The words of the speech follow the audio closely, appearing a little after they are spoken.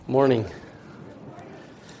Morning.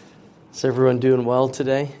 Is everyone doing well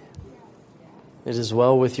today? It is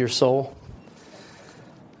well with your soul?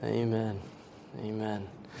 Amen. Amen.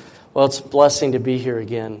 Well, it's a blessing to be here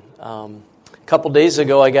again. A couple days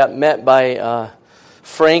ago, I got met by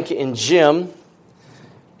Frank and Jim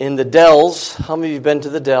in the Dells. How many of you have been to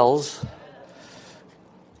the Dells?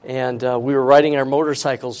 And we were riding our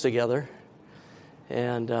motorcycles together.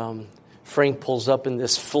 And Frank pulls up in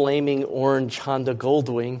this flaming orange Honda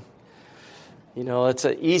Goldwing. You know, it's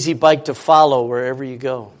an easy bike to follow wherever you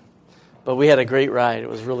go. But we had a great ride. It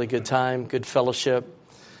was a really good time, good fellowship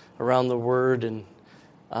around the Word and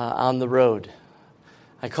on the road.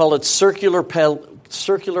 I call it circular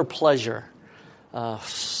pleasure,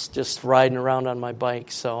 just riding around on my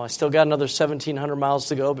bike. So I still got another 1,700 miles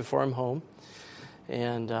to go before I'm home.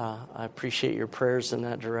 And I appreciate your prayers in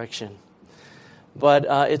that direction. But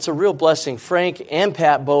it's a real blessing. Frank and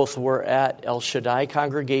Pat both were at El Shaddai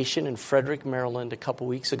congregation in Frederick, Maryland a couple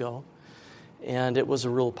weeks ago. And it was a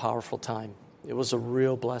real powerful time. It was a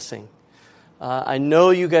real blessing. I know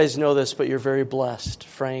you guys know this, but you're very blessed.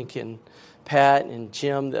 Frank and Pat and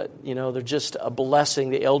Jim, that they're just a blessing.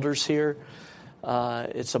 The elders here,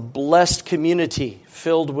 it's a blessed community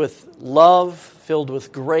filled with love, filled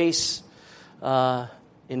with grace,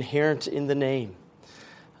 inherent in the name.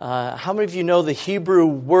 How many of you know the Hebrew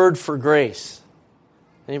word for grace?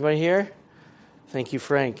 Anybody here? Thank you,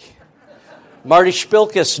 Frank. Marty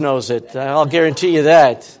Spilkis knows it. I'll guarantee you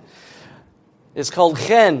that. It's called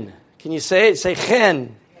chen. Can you say it? Say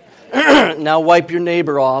chen. Now wipe your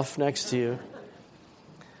neighbor off next to you.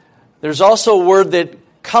 There's also a word that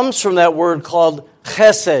comes from that word called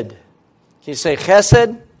chesed. Can you say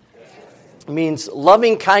chesed? It means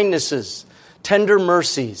loving kindnesses, tender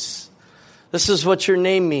mercies. This is what your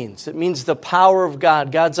name means. It means the power of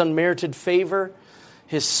God, God's unmerited favor,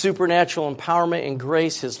 His supernatural empowerment and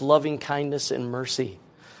grace, His loving kindness and mercy.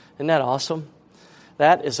 Isn't that awesome?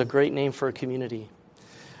 That is a great name for a community.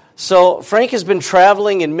 So Frank has been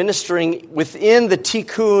traveling and ministering within the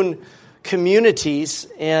Tikkun communities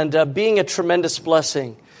and being a tremendous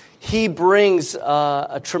blessing. He brings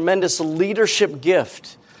a tremendous leadership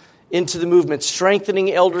gift into the movement,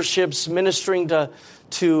 strengthening elderships, ministering to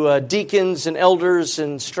deacons and elders,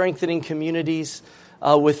 and strengthening communities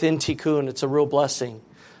within Tikkun. It's a real blessing.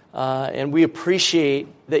 And we appreciate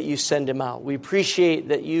that you send him out. We appreciate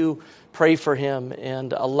that you pray for him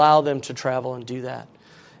and allow them to travel and do that.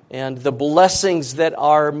 And the blessings that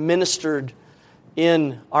are ministered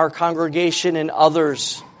in our congregation and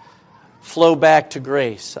others flow back to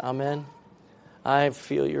grace. Amen. I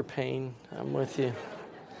feel your pain. I'm with you.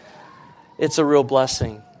 It's a real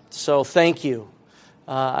blessing. So thank you.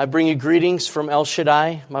 I bring you greetings from El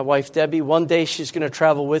Shaddai, my wife Debbie. One day she's going to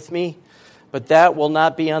travel with me, but that will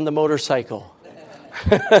not be on the motorcycle.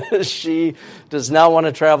 She does not want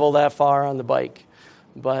to travel that far on the bike.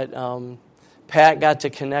 But Pat got to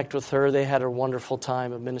connect with her. They had a wonderful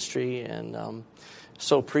time of ministry, and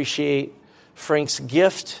so appreciate Frank's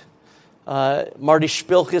gift. Marty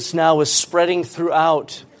Spilkis now is spreading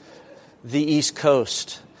throughout the East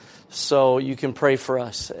Coast. So you can pray for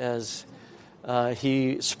us as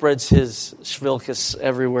he spreads his Spilkis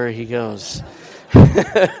everywhere he goes.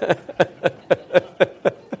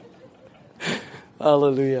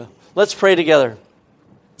 Hallelujah. Let's pray together.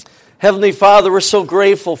 Heavenly Father, we're so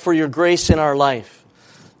grateful for your grace in our life.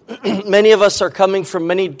 Many of us are coming from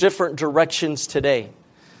many different directions today.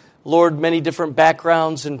 Lord, many different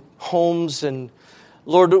backgrounds and homes. And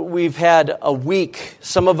Lord, we've had a week.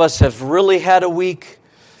 Some of us have really had a week.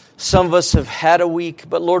 Some of us have had a week.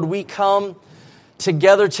 But Lord, we come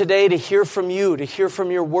together today to hear from you, to hear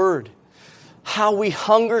from your word. How we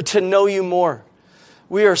hunger to know you more.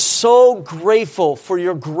 We are so grateful for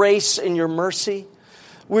your grace and your mercy.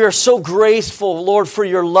 We are so grateful, Lord, for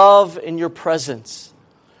your love and your presence.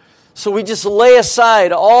 So we just lay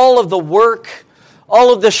aside all of the work,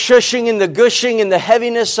 all of the shushing and the gushing and the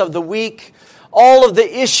heaviness of the week, all of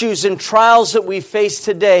the issues and trials that we face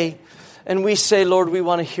today, and we say, Lord, we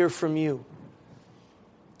want to hear from you.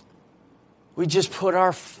 We just put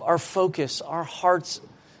our focus, our heart's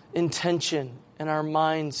intention, and our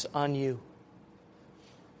minds on you.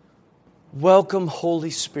 Welcome,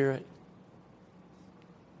 Holy Spirit.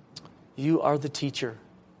 You are the teacher.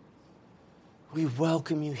 We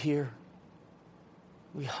welcome you here.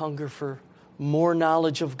 We hunger for more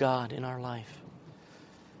knowledge of God in our life.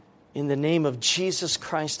 In the name of Jesus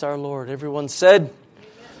Christ our Lord. Everyone said,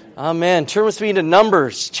 Amen. Turn with me to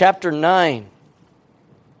Numbers chapter 9.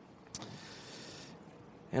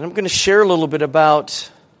 And I'm going to share a little bit about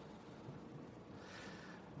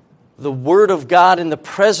the Word of God and the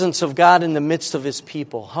presence of God in the midst of His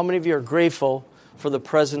people. How many of you are grateful for the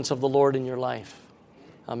presence of the Lord in your life?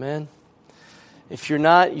 Amen. If you're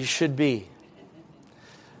not, you should be.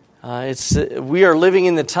 We are living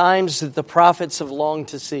in the times that the prophets have longed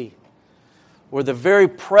to see, where the very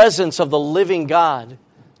presence of the living God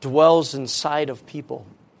dwells inside of people,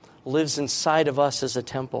 lives inside of us as a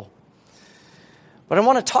temple. But I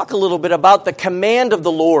want to talk a little bit about the command of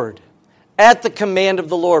the Lord. At the command of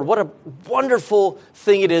the Lord. What a wonderful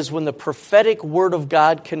thing it is when the prophetic word of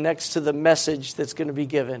God connects to the message that's going to be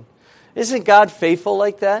given. Isn't God faithful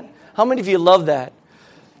like that? How many of you love that?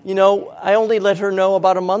 You know, I only let her know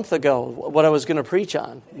about a month ago what I was going to preach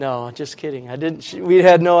on. No, just kidding. We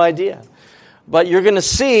had no idea. But you're going to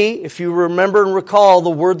see, if you remember and recall the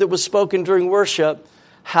word that was spoken during worship,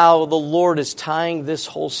 how the Lord is tying this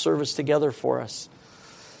whole service together for us.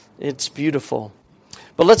 It's beautiful.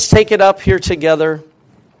 But let's take it up here together.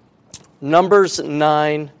 Numbers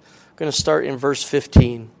 9. I'm going to start in verse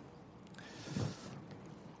 15.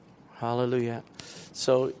 Hallelujah.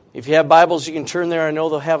 So if you have Bibles, you can turn there. I know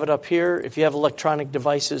they'll have it up here. If you have electronic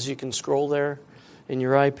devices, you can scroll there in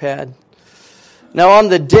your iPad. Now on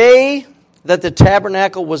the day that the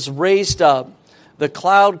tabernacle was raised up, the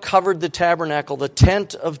cloud covered the tabernacle, the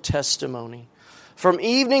tent of testimony. From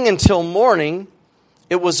evening until morning,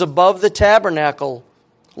 it was above the tabernacle,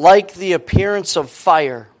 like the appearance of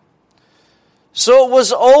fire. So it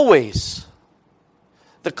was always.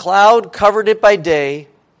 The cloud covered it by day,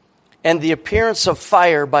 and the appearance of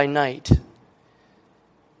fire by night.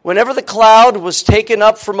 Whenever the cloud was taken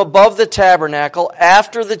up from above the tabernacle,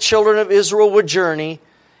 after the children of Israel would journey,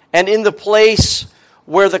 and in the place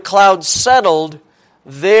where the cloud settled,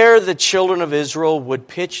 there the children of Israel would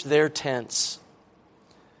pitch their tents.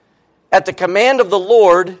 At the command of the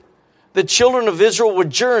Lord, the children of Israel would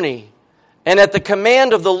journey, and at the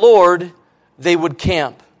command of the Lord, they would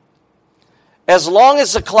camp. As long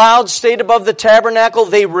as the cloud stayed above the tabernacle,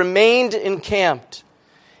 they remained encamped.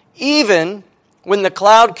 Even when the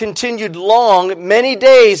cloud continued long, many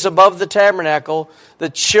days above the tabernacle, the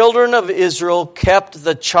children of Israel kept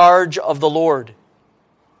the charge of the Lord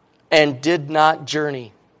and did not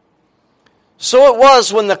journey. So it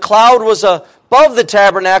was when the cloud was above the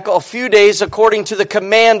tabernacle a few days according to the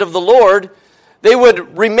command of the Lord, they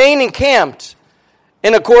would remain encamped,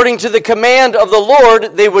 and according to the command of the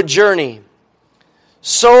Lord, they would journey.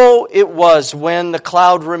 So it was when the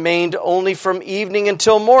cloud remained only from evening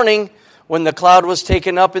until morning. When the cloud was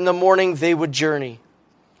taken up in the morning, they would journey.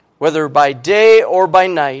 Whether by day or by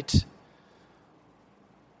night,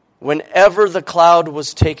 whenever the cloud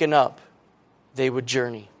was taken up, they would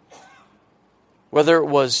journey. Whether it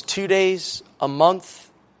was 2 days, a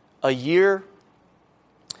month, a year,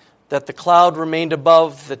 that the cloud remained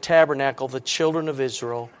above the tabernacle, the children of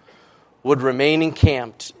Israel would remain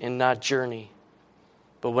encamped and not journey.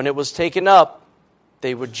 But when it was taken up,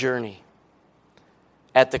 they would journey.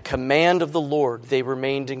 At the command of the Lord, they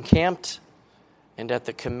remained encamped, and at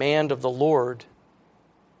the command of the Lord,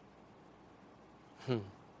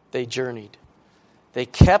 they journeyed. They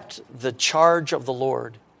kept the charge of the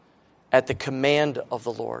Lord at the command of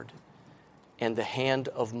the Lord and the hand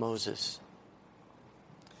of Moses.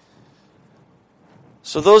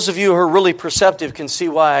 So those of you who are really perceptive can see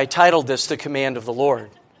why I titled this The Command of the Lord.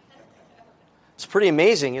 It's pretty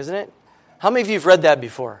amazing, isn't it? How many of you have read that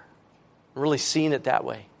before? Really seen it that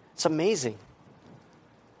way? It's amazing.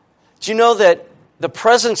 Do you know that the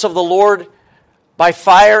presence of the Lord by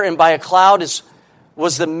fire and by a cloud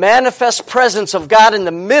was the manifest presence of God in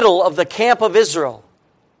the middle of the camp of Israel?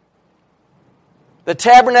 The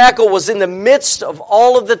tabernacle was in the midst of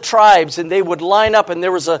all of the tribes, and they would line up, and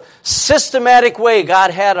there was a systematic way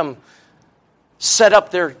God had them set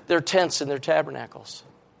up their tents and their tabernacles.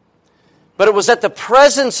 But it was at the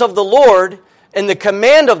presence of the Lord and the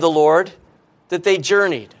command of the Lord that they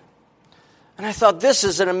journeyed. And I thought this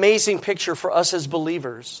is an amazing picture for us as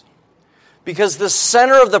believers, because the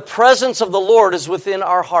center of the presence of the Lord is within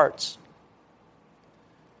our hearts.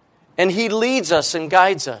 And He leads us and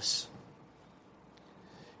guides us.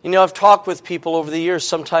 You know, I've talked with people over the years.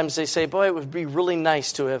 Sometimes they say, boy, it would be really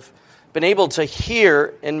nice to have been able to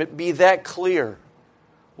hear and be that clear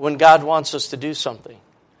when God wants us to do something.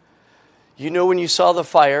 You know, when you saw the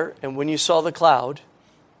fire and when you saw the cloud,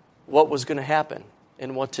 what was going to happen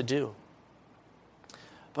and what to do.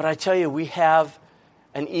 But I tell you, we have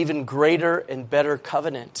an even greater and better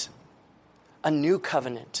covenant, a new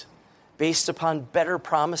covenant based upon better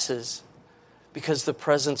promises, because the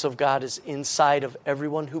presence of God is inside of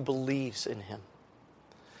everyone who believes in Him.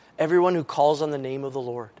 Everyone who calls on the name of the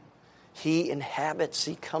Lord. He inhabits,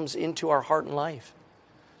 He comes into our heart and life.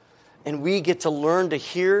 And we get to learn to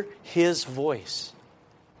hear His voice.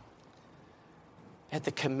 At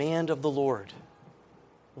the command of the Lord,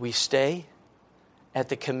 we stay. At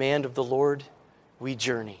the command of the Lord, we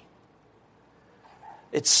journey.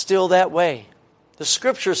 It's still that way. The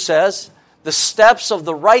Scripture says, the steps of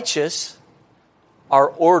the righteous are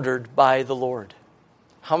ordered by the Lord.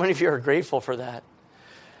 How many of you are grateful for that?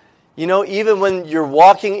 You know, even when you're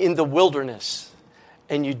walking in the wilderness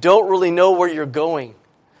and you don't really know where you're going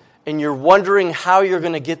and you're wondering how you're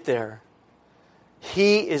going to get there,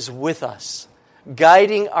 He is with us,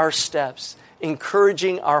 guiding our steps,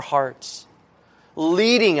 encouraging our hearts,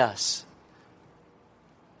 leading us.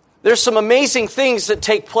 There's some amazing things that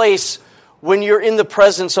take place when you're in the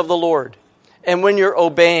presence of the Lord and when you're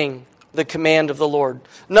obeying the command of the Lord.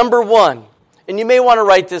 Number one, and you may want to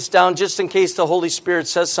write this down just in case the Holy Spirit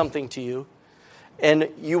says something to you and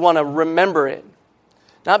you want to remember it.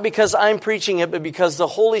 Not because I'm preaching it, but because the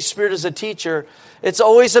Holy Spirit is a teacher. It's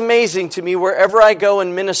always amazing to me wherever I go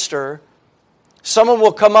and minister, someone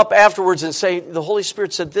will come up afterwards and say, the Holy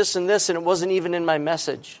Spirit said this and this, and it wasn't even in my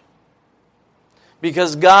message.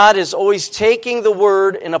 Because God is always taking the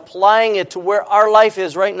Word and applying it to where our life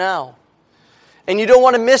is right now. And you don't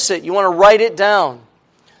want to miss it. You want to write it down.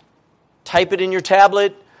 Type it in your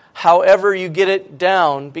tablet, however you get it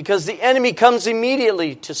down, because the enemy comes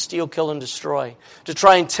immediately to steal, kill, and destroy, to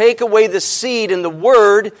try and take away the seed and the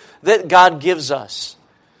Word that God gives us.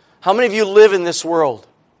 How many of you live in this world?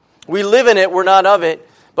 We live in it, we're not of it,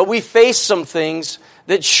 but we face some things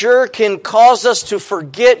that sure can cause us to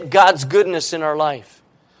forget God's goodness in our life.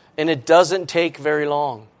 And it doesn't take very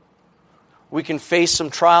long. We can face some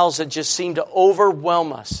trials that just seem to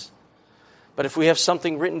overwhelm us. But if we have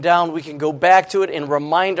something written down, we can go back to it and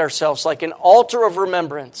remind ourselves like an altar of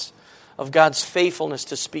remembrance of God's faithfulness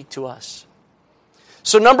to speak to us.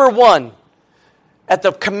 So number one, at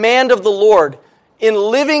the command of the Lord, in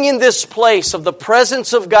living in this place of the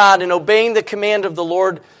presence of God and obeying the command of the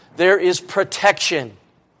Lord, there is protection.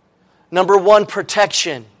 Number one,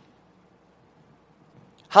 protection.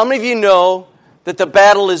 How many of you know that the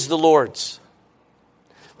battle is the Lord's?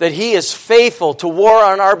 That He is faithful to war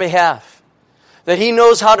on our behalf. That He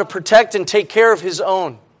knows how to protect and take care of His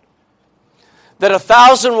own. That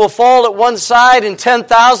 1,000 will fall at one side and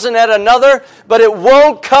 10,000 at another, but it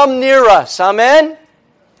won't come near us. Amen?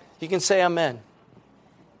 You can say amen.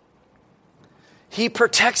 He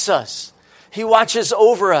protects us. He watches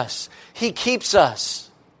over us. He keeps us.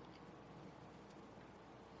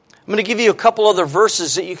 I'm going to give you a couple other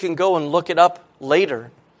verses that you can go and look it up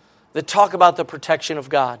later that talk about the protection of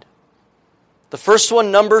God. The first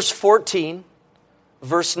one, Numbers 14,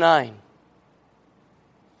 verse 9.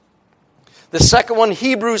 The second one,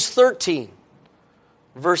 Hebrews 13,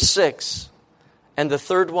 verse 6. And the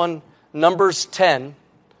third one, Numbers 10,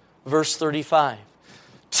 verse 35.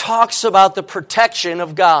 Talks about the protection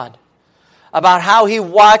of God, about how He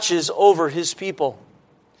watches over His people.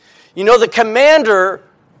 You know, the commander,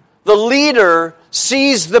 the leader,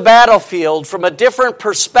 sees the battlefield from a different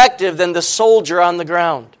perspective than the soldier on the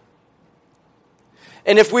ground.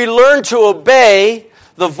 And if we learn to obey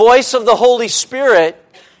the voice of the Holy Spirit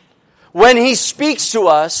when He speaks to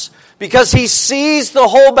us, because He sees the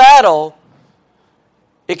whole battle,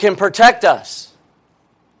 it can protect us.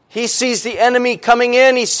 He sees the enemy coming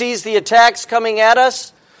in, He sees the attacks coming at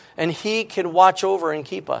us, and He can watch over and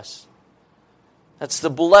keep us. That's the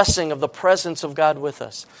blessing of the presence of God with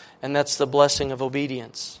us. And that's the blessing of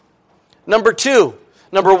obedience. Number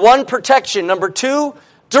one, protection. Number two,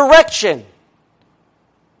 direction.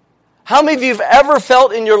 How many of you have ever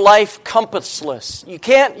felt in your life compassless?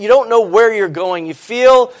 You don't know where you're going. You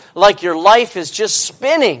feel like your life is just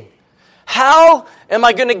spinning. How am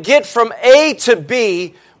I going to get from A to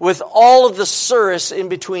B with all of the service in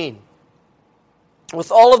between?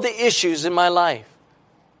 With all of the issues in my life?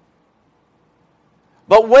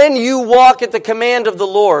 But when you walk at the command of the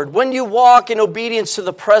Lord, when you walk in obedience to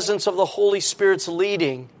the presence of the Holy Spirit's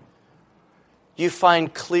leading, you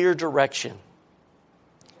find clear direction.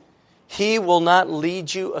 He will not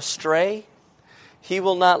lead you astray. He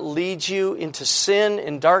will not lead you into sin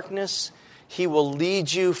and darkness. He will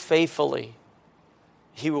lead you faithfully.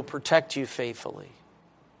 He will protect you faithfully.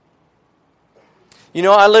 You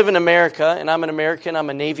know, I live in America, and I'm an American. I'm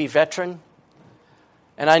a Navy veteran.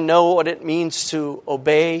 And I know what it means to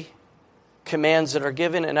obey commands that are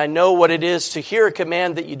given. And I know what it is to hear a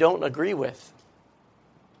command that you don't agree with.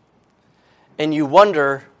 And you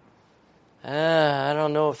wonder, I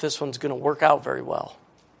don't know if this one's going to work out very well.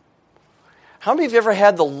 How many of you ever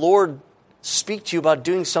had the Lord speak to you about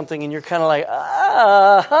doing something and you're kind of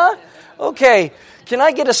like, okay, can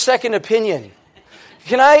I get a second opinion?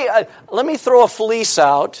 Let me throw a fleece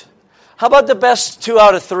out. How about the best 2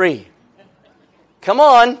 out of 3? Come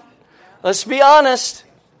on, let's be honest.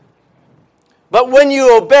 But when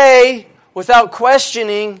you obey without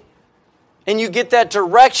questioning and you get that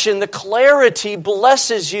direction, the clarity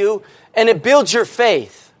blesses you and it builds your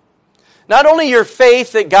faith. Not only your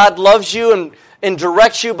faith that God loves you and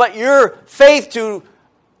directs you, but your faith to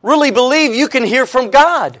really believe you can hear from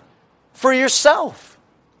God for yourself.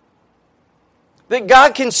 That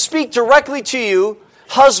God can speak directly to you,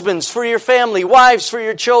 husbands for your family, wives for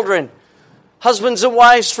your children, husbands and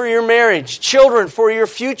wives for your marriage, children for your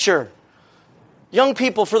future, young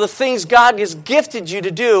people for the things God has gifted you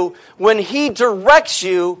to do. When He directs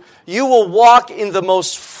you, you will walk in the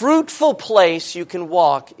most fruitful place you can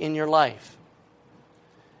walk in your life.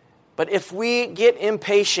 But if we get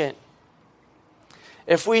impatient,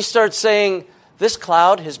 if we start saying, this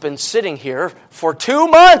cloud has been sitting here for 2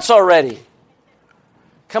 months already.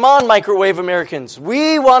 Come on, microwave Americans.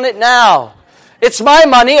 We want it now. It's my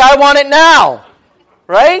money. I want it now.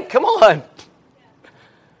 Right? Come on.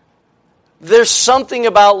 There's something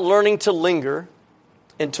about learning to linger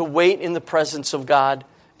and to wait in the presence of God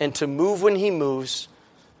and to move when He moves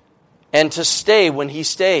and to stay when He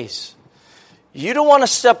stays. You don't want to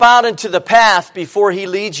step out into the path before He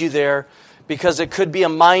leads you there, because it could be a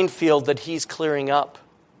minefield that He's clearing up.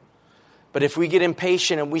 But if we get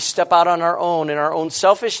impatient and we step out on our own, and our own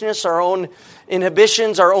selfishness, our own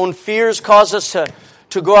inhibitions, our own fears cause us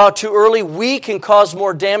to go out too early, we can cause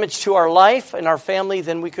more damage to our life and our family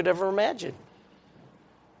than we could ever imagine.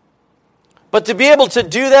 But to be able to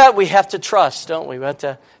do that, we have to trust, don't we? We have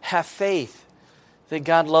to have faith that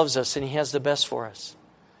God loves us and He has the best for us.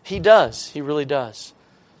 He does. He really does.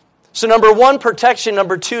 So 1, protection.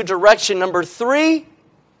 2, direction. 3,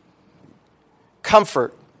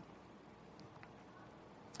 comfort.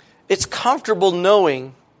 It's comfortable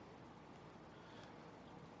knowing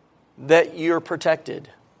that you're protected.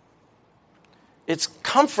 It's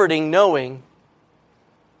comforting knowing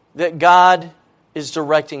that God is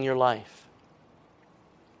directing your life.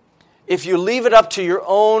 If you leave it up to your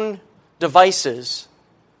own devices,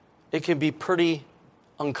 it can be pretty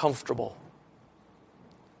uncomfortable.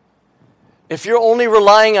 If you're only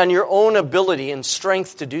relying on your own ability and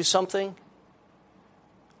strength to do something,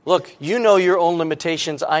 look, you know your own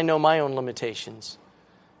limitations, I know my own limitations,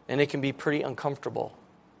 and it can be pretty uncomfortable.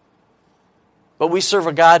 But we serve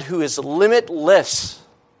a God who is limitless.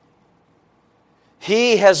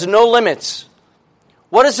 He has no limits.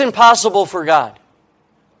 What is impossible for God?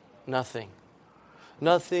 Nothing.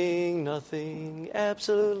 Nothing,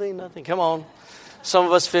 absolutely nothing. Come on. Some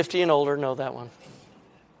of us 50 and older know that one.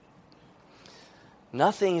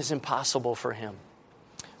 Nothing is impossible for Him.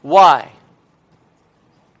 Why?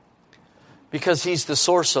 Because He's the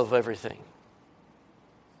source of everything.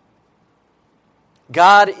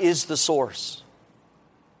 God is the source.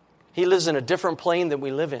 He lives in a different plane than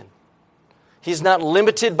we live in. He's not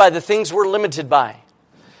limited by the things we're limited by.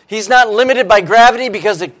 He's not limited by gravity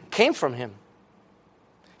because it came from Him.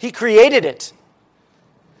 He created it.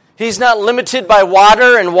 He's not limited by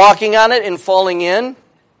water and walking on it and falling in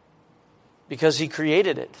because He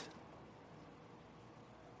created it.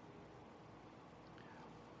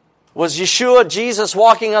 Was Yeshua, Jesus,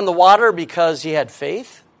 walking on the water because He had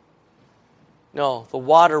faith? No, the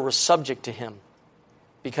water was subject to Him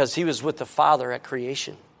because He was with the Father at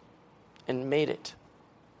creation and made it.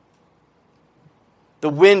 The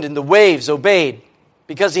wind and the waves obeyed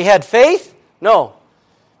because He had faith? No,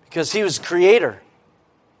 because He was Creator.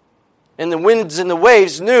 And the winds and the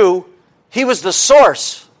waves knew He was the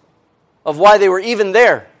source of why they were even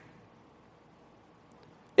there.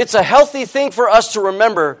 It's a healthy thing for us to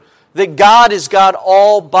remember that God is God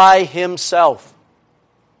all by Himself.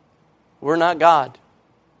 We're not God.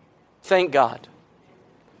 Thank God.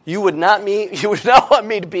 You would not want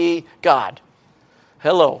me to be God.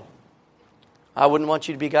 Hello. I wouldn't want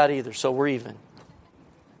you to be God either, so we're even.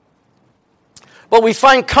 But we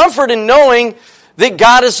find comfort in knowing that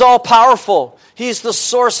God is all-powerful. He's the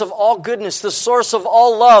source of all goodness, the source of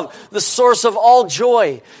all love, the source of all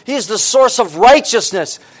joy. He is the source of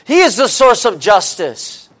righteousness. He is the source of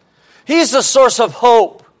justice. He is the source of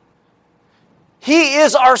hope. He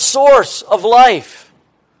is our source of life.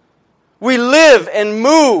 We live and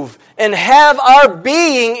move and have our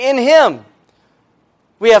being in Him.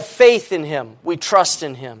 We have faith in Him. We trust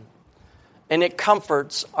in Him. And it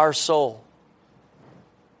comforts our soul.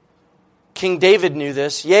 King David knew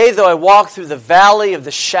this. Yea, though I walk through the valley of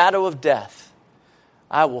the shadow of death,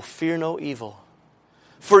 I will fear no evil.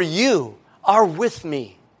 For you are with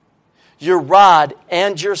me. Your rod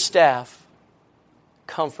and your staff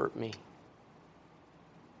comfort me.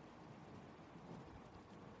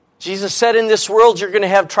 Jesus said, in this world you're going to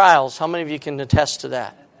have trials. How many of you can attest to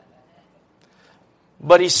that?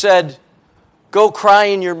 But he said, go cry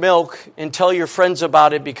in your milk and tell your friends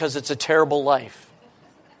about it because it's a terrible life.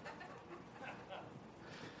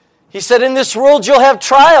 He said, in this world you'll have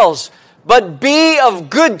trials, but be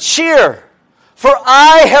of good cheer, for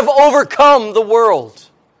I have overcome the world.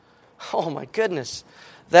 Oh my goodness,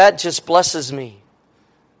 that just blesses me,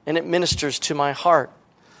 and it ministers to my heart.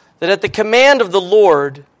 That at the command of the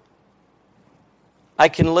Lord, I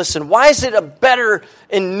can listen. Why is it a better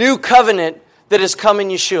and new covenant that has come in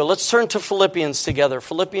Yeshua? Let's turn to Philippians together.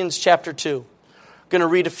 Philippians chapter 2. I'm going to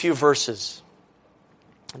read a few verses.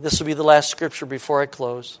 This will be the last scripture before I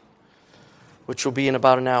close, which will be in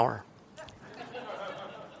about an hour.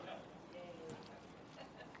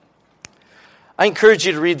 I encourage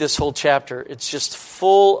you to read this whole chapter. It's just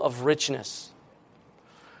full of richness.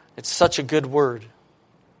 It's such a good word.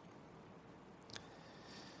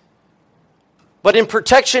 But in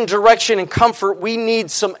protection, direction, and comfort, we need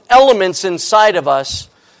some elements inside of us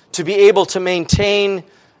to be able to maintain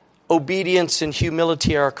obedience and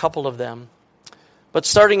humility are a couple of them. But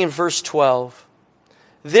starting in verse 12,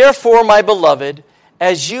 therefore, my beloved,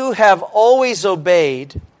 as you have always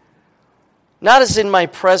obeyed, not as in my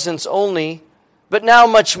presence only, but now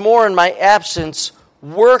much more in my absence,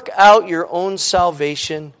 work out your own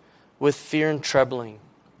salvation with fear and trembling.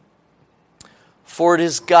 For it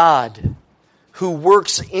is God who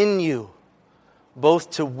works in you, both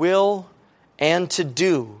to will and to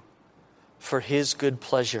do for His good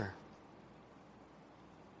pleasure.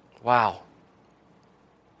 Wow.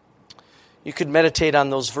 You could meditate on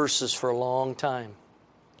those verses for a long time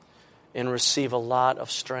and receive a lot of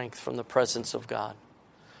strength from the presence of God.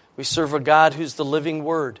 We serve a God who's the living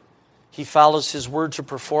Word. He follows His Word to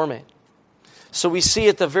perform it. So we see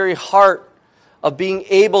at the very heart of being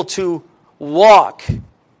able to walk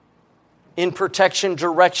in protection,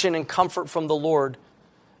 direction, and comfort from the Lord,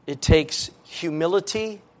 it takes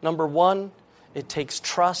humility, number one. It takes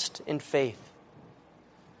trust and faith.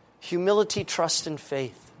 Humility, trust, and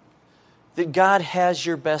faith. That God has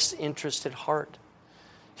your best interest at heart.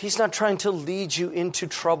 He's not trying to lead you into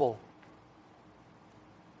trouble.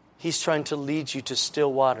 He's trying to lead you to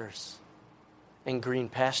still waters and green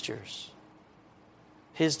pastures.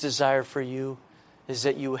 His desire for you is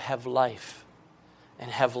that you have life and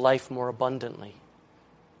have life more abundantly.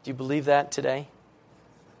 Do you believe that today?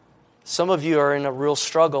 Some of you are in a real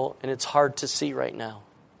struggle and it's hard to see right now.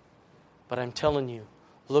 But I'm telling you,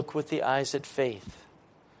 look with the eyes that faith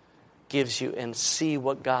gives you and see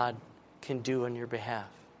what God can do on your behalf.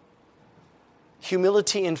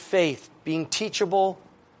 Humility and faith, being teachable,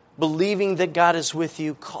 believing that God is with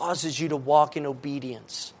you, causes you to walk in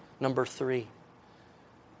obedience. Number 3.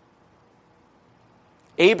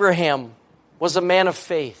 Abraham was a man of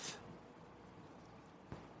faith,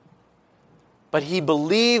 but he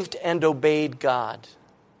believed and obeyed God,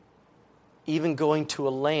 even going to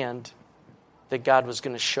a land that God was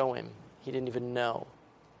going to show him. He didn't even know.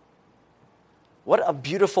 What a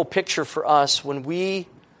beautiful picture for us when we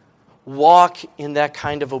walk in that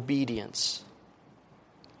kind of obedience.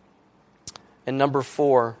 And number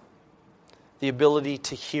 4, the ability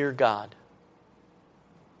to hear God.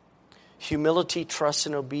 Humility, trust,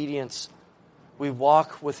 and obedience. We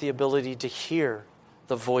walk with the ability to hear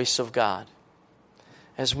the voice of God.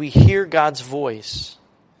 As we hear God's voice,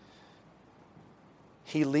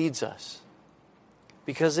 He leads us.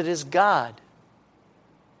 Because it is God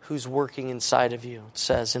who's working inside of you. It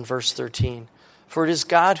says in verse 13, for it is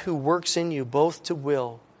God who works in you both to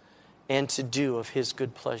will and to do of His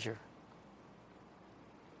good pleasure.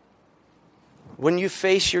 When you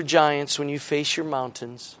face your giants, when you face your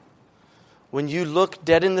mountains, when you look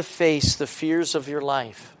dead in the face the fears of your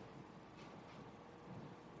life,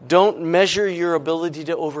 don't measure your ability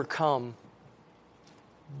to overcome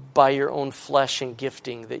by your own flesh and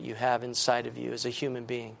gifting that you have inside of you as a human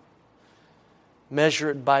being. Measure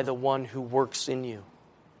it by the one who works in you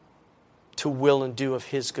to will and do of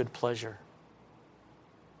His good pleasure.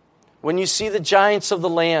 When you see the giants of the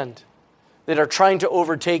land that are trying to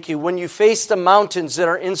overtake you, when you face the mountains that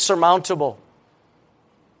are insurmountable,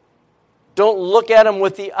 don't look at them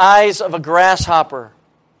with the eyes of a grasshopper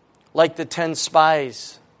like the 10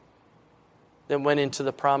 spies that went into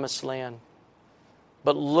the promised land.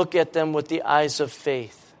 But look at them with the eyes of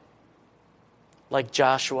faith like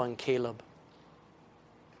Joshua and Caleb,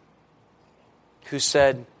 who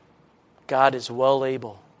said, God is well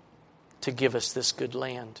able to give us this good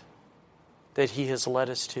land that He has led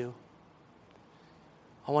us to.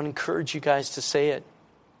 I want to encourage you guys to say it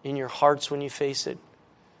in your hearts when you face it.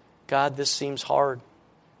 God, this seems hard.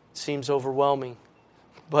 It seems overwhelming.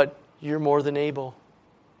 But you're more than able.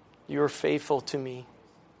 You are faithful to me.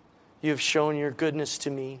 You have shown your goodness to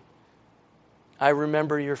me. I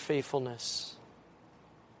remember your faithfulness.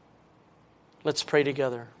 Let's pray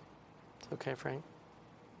together. Okay, Frank?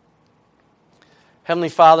 Heavenly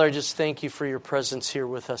Father, I just thank you for your presence here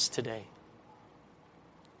with us today.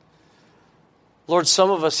 Lord, some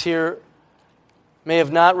of us here may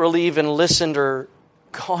have not really even listened or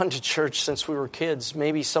gone to church since we were kids.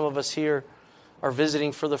 Maybe some of us here are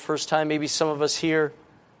visiting for the first time. Maybe some of us here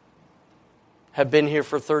have been here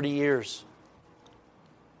for 30 years.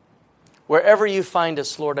 Wherever you find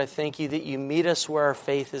us, Lord, I thank you that you meet us where our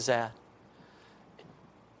faith is at.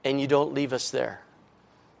 And you don't leave us there.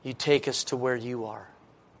 You take us to where you are.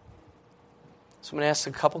 So I'm going to ask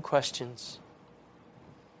a couple questions.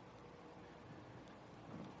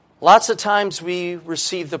 Lots of times we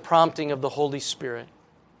receive the prompting of the Holy Spirit.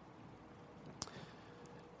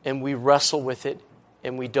 And we wrestle with it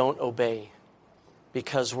and we don't obey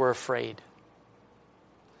because we're afraid.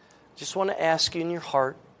 Just want to ask you in your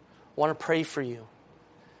heart, I want to pray for you.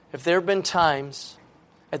 If there have been times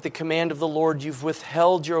at the command of the Lord you've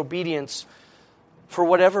withheld your obedience for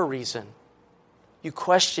whatever reason, you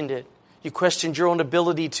questioned it, you questioned your own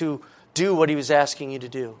ability to do what He was asking you to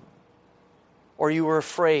do, or you were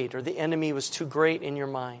afraid, or the enemy was too great in your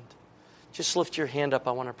mind, just lift your hand up.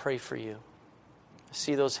 I want to pray for you. I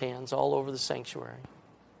see those hands all over the sanctuary.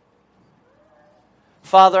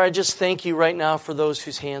 Father, I just thank you right now for those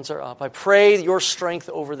whose hands are up. I pray your strength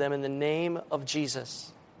over them in the name of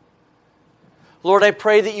Jesus. Lord, I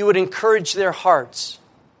pray that you would encourage their hearts.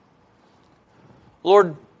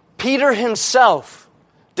 Lord, Peter himself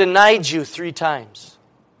denied you 3 times,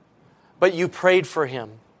 but you prayed for him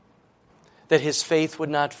that his faith would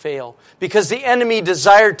not fail because the enemy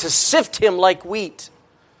desired to sift him like wheat.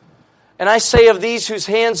 And I say of these whose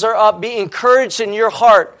hands are up, be encouraged in your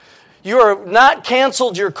heart. You are not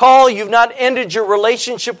canceled your call. You've not ended your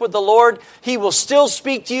relationship with the Lord. He will still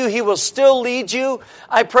speak to you. He will still lead you.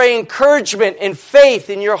 I pray encouragement and faith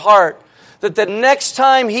in your heart that the next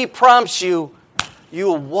time He prompts you, you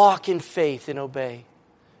will walk in faith and obey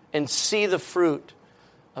and see the fruit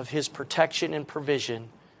of His protection and provision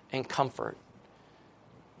and comfort.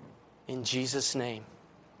 In Jesus' name,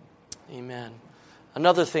 amen.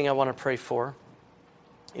 Another thing I want to pray for,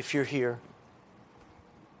 if you're here,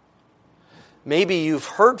 maybe you've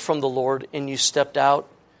heard from the Lord and you stepped out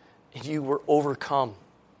and you were overcome.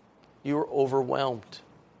 You were overwhelmed.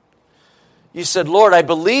 You said, Lord, I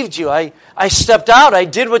believed you. I stepped out. I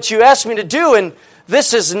did what you asked me to do, and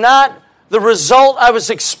this is not the result I was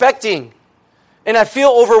expecting. And I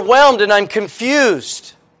feel overwhelmed and I'm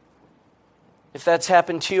confused. If that's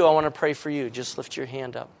happened to you, I want to pray for you. Just lift your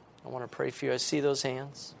hand up. I want to pray for you. I see those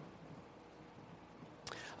hands.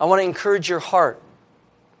 I want to encourage your heart.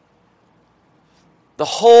 The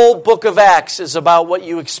whole book of Acts is about what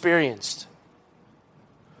you experienced.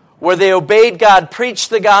 Where they obeyed God,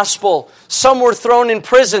 preached the gospel. Some were thrown in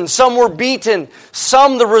prison. Some were beaten.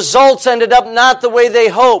 Some, the results ended up not the way they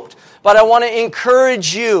hoped. But I want to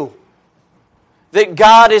encourage you that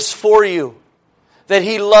God is for you. That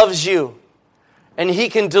He loves you. And He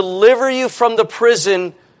can deliver you from the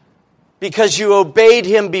prison because you obeyed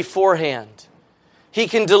Him beforehand. He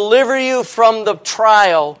can deliver you from the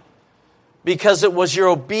trial because it was your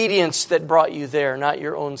obedience that brought you there, not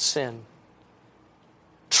your own sin.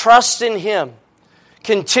 Trust in Him.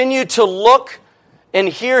 Continue to look and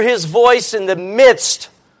hear His voice in the midst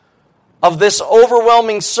of this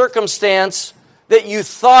overwhelming circumstance that you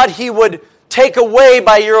thought He would take away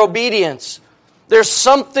by your obedience. There's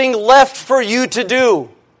something left for you to do.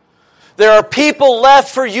 There are people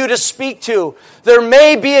left for you to speak to. There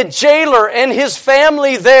may be a jailer and his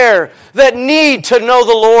family there that need to know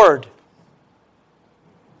the Lord.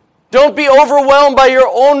 Don't be overwhelmed by your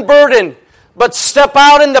own burden, but step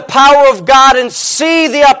out in the power of God and see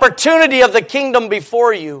the opportunity of the kingdom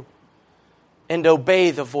before you and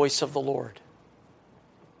obey the voice of the Lord.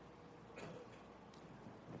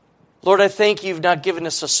 Lord, I thank You've not given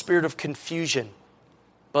us a spirit of confusion,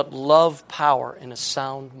 but love, power, and a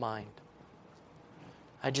sound mind.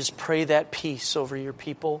 I just pray that peace over your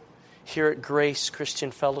people here at Grace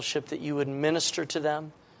Christian Fellowship, that You would minister to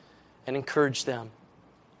them and encourage them.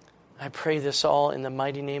 I pray this all in the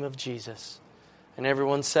mighty name of Jesus. And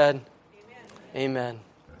everyone said, Amen. Amen.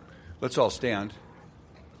 Let's all stand.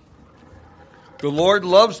 The Lord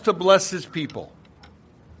loves to bless His people.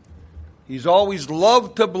 He's always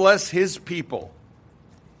loved to bless His people.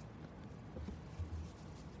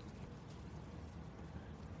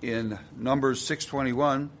 In Numbers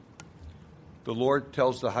 6:21, the Lord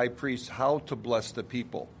tells the high priest how to bless the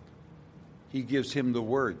people. He gives him the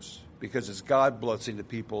words, because it's God blessing the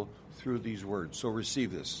people through these words. So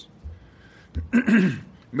receive this.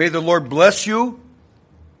 May the Lord bless you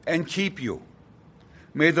and keep you.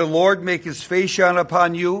 May the Lord make his face shine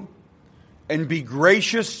upon you and be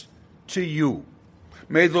gracious to you.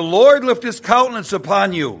 May the Lord lift his countenance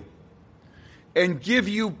upon you and give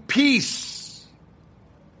you peace.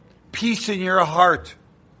 Peace in your heart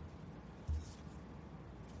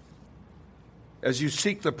as you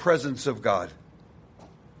seek the presence of God,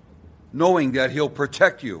 knowing that he'll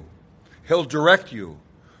protect you, he'll direct you,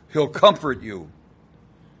 he'll comfort you,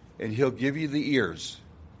 and he'll give you the ears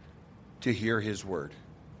to hear his word.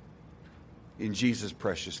 In Jesus'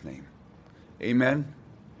 precious name. Amen.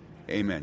 Amen.